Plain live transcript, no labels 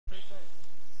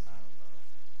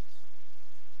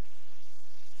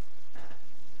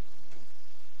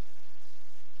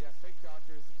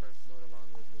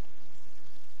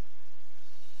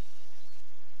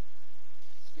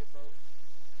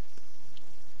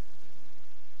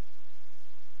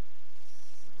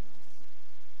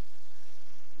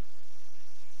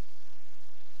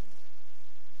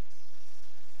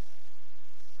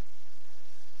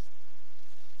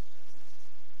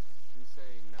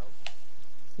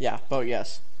Yeah, vote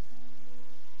yes.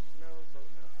 No, vote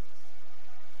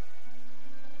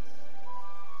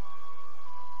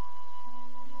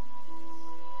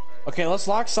no. Okay, let's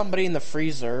lock somebody in the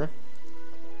freezer.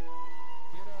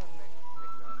 Get McNutt.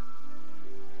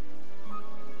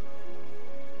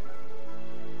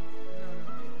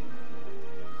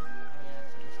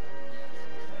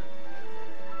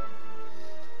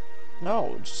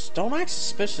 No, just don't act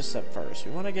suspicious at first.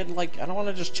 We want to get, like, I don't want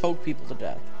to just choke people to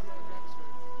death.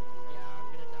 Yeah, I'm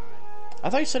gonna die. I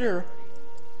thought you said you're...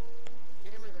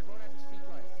 Gamer, they're going after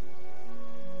Speedway.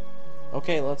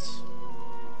 Okay, let's...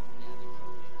 Yeah,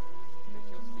 they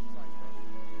killed Speedway,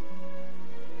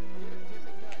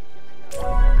 bro. Get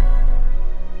McNutt.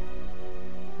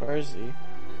 Where is he?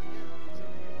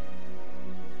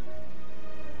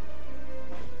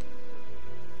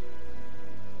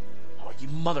 Oh, you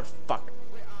motherfucker.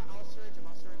 Wait, I'll syringe him,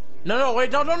 No,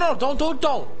 wait, no,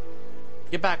 don't.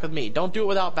 Get back with me. Don't do it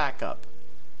without backup.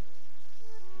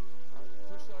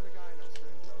 Push the other guy and I'll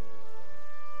syringe him.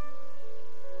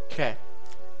 Okay.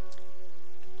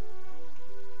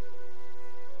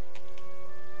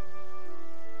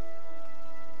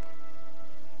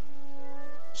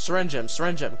 Syringe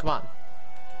him, come on. Now?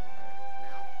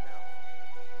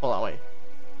 Hold on, wait.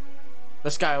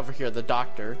 This guy over here, the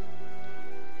doctor. No,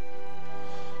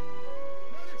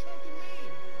 they're choking me!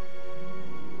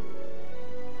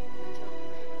 They're choking me.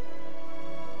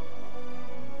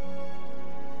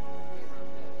 Gamer, I'm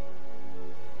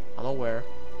dead. I'm aware.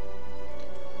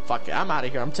 Fuck it, I'm out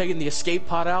of here. I'm taking the escape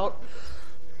pod out.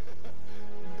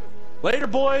 Later,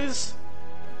 boys!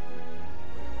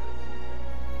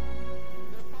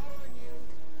 They're following you.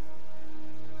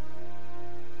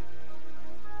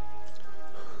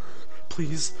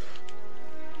 Please.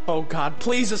 Oh god,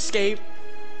 please escape.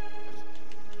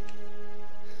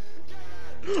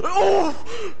 Oh!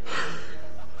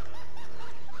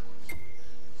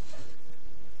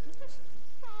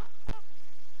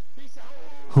 Peace out.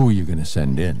 Who are you gonna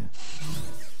send in?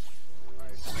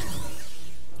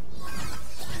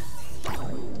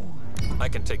 I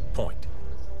can take point.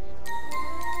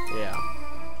 Yeah.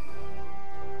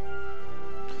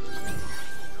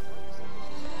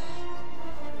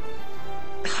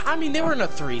 I mean, they were in a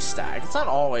 3-stack. It's not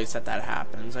always that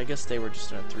happens. I guess they were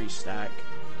just in a 3-stack.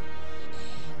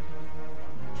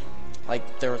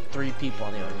 Like, there were 3 people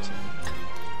on the other team.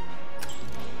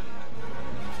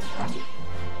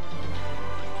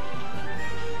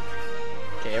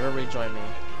 Okay, everybody join me.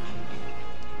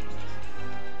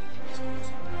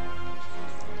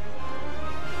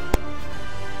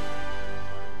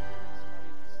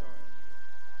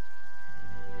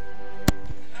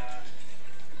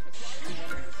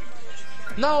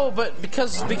 No, but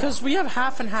because we have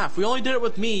half and half. We only did it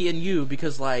with me and you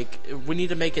because, like, we need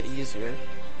to make it easier.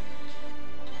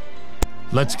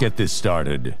 Let's get this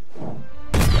started.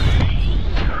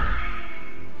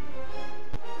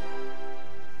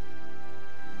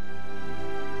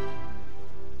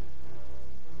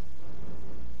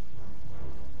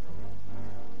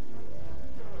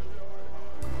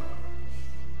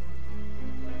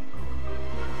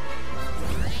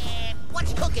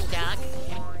 What's cooking, Doc?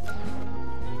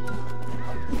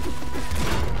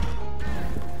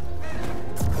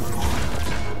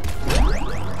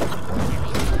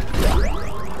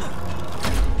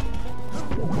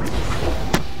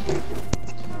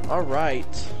 All right.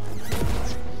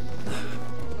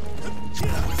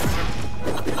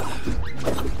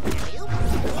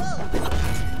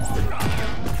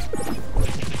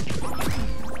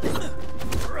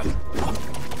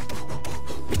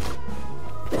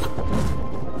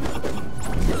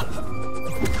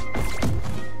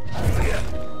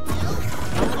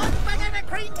 What's bringing a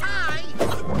green tie?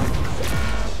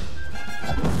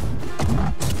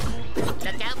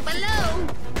 Look out below.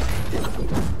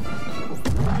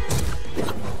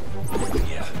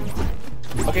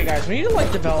 Okay, guys, we need to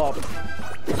like develop.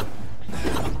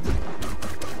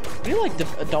 We need to like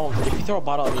don't. If you throw a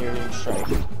bottle in here, you strike.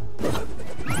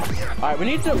 All right, we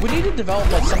need to develop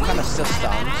like some kind of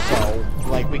system so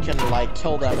like we can like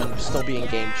kill them and still be in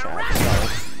game chat. So,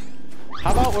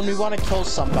 how about when we want to kill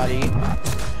somebody?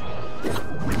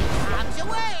 Arms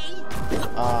away.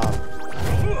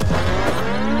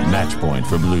 Match point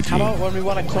for blue How team. about when we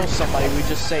want to kill somebody, we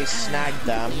just say snag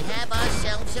them. We have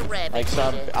ourselves a rabbit. Like,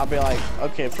 so I'll be like,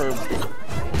 okay, for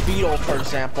Beetle, for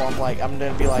example, I'm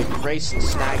gonna be like, race and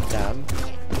snag them.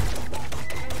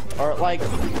 Or, like,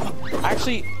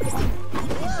 actually,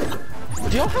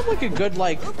 do y'all have, like, a good,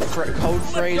 like, code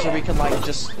phrase where we can, like,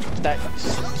 just, that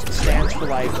stands for,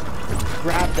 like,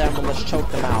 grab them and let's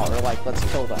choke them out, or, like, let's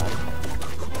kill them?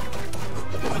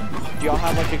 Do y'all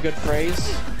have, like, a good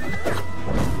phrase?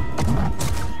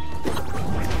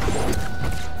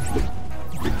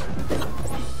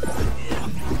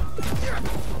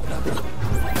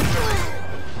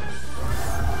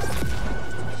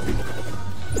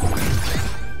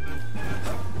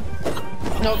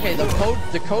 Okay, the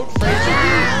code phrase would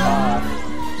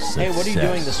be, hey, what are you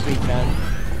doing this weekend?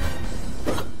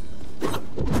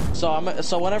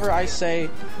 So whenever I say,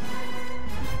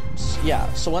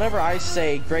 yeah, so whenever I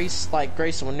say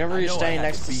Grayson, whenever you're standing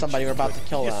next to somebody we're about to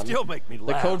kill them, still make me the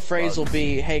laugh, code phrase will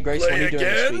be, hey Grayson, what are you doing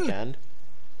this weekend?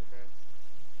 Okay.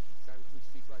 Time to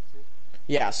speak like too.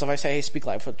 Yeah, so if I say, hey, speak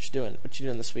life, what you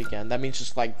doing this weekend? That means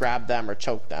just like grab them or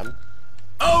choke them.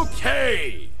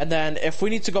 Okay! And then if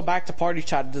we need to go back to party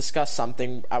chat to discuss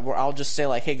something, I'll just say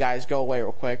like, hey guys, go away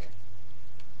real quick.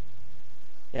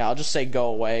 Yeah, I'll just say go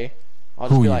away. I'll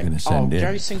just Who be are you like, gonna send oh, in?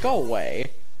 Grayson, go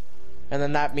away. And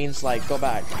then that means like, go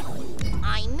back.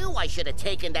 I knew I should have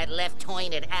taken that left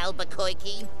turn at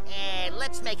Albuquerque.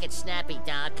 Let's make it snappy,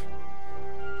 Doc.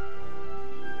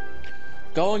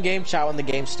 Go in game chat when the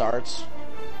game starts.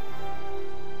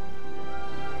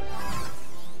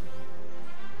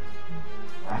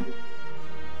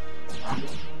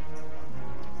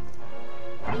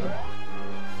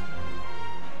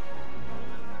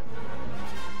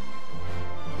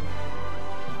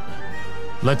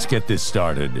 Let's get this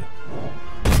started. Dude, we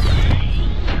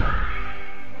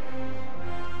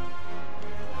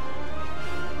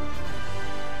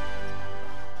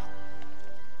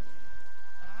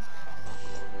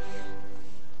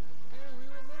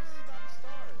were literally about to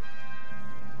start.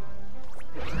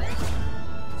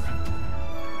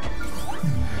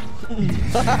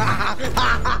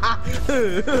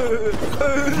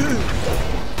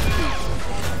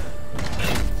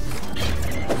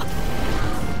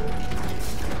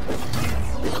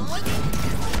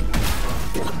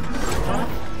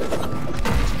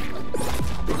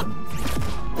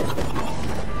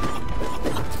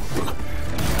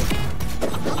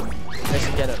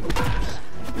 Grayson, get it.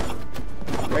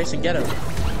 Grayson, get it.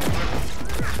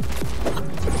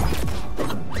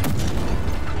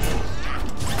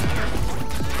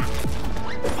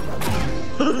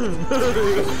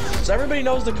 So everybody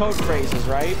knows the code phrases,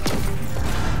 right?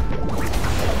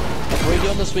 What are you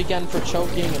doing this weekend for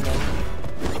choking and then...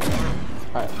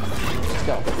 Alright, let's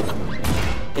go.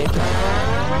 Game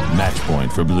time. Match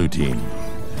point for blue team.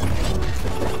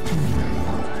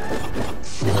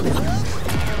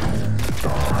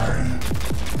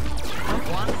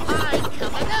 One pie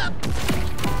coming up.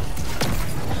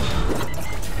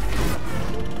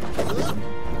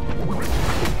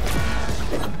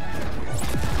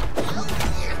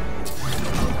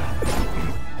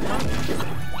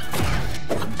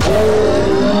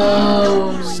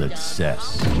 Success.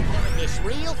 This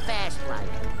real fast like.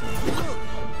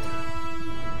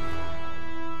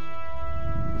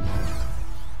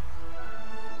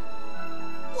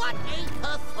 What a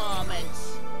performance!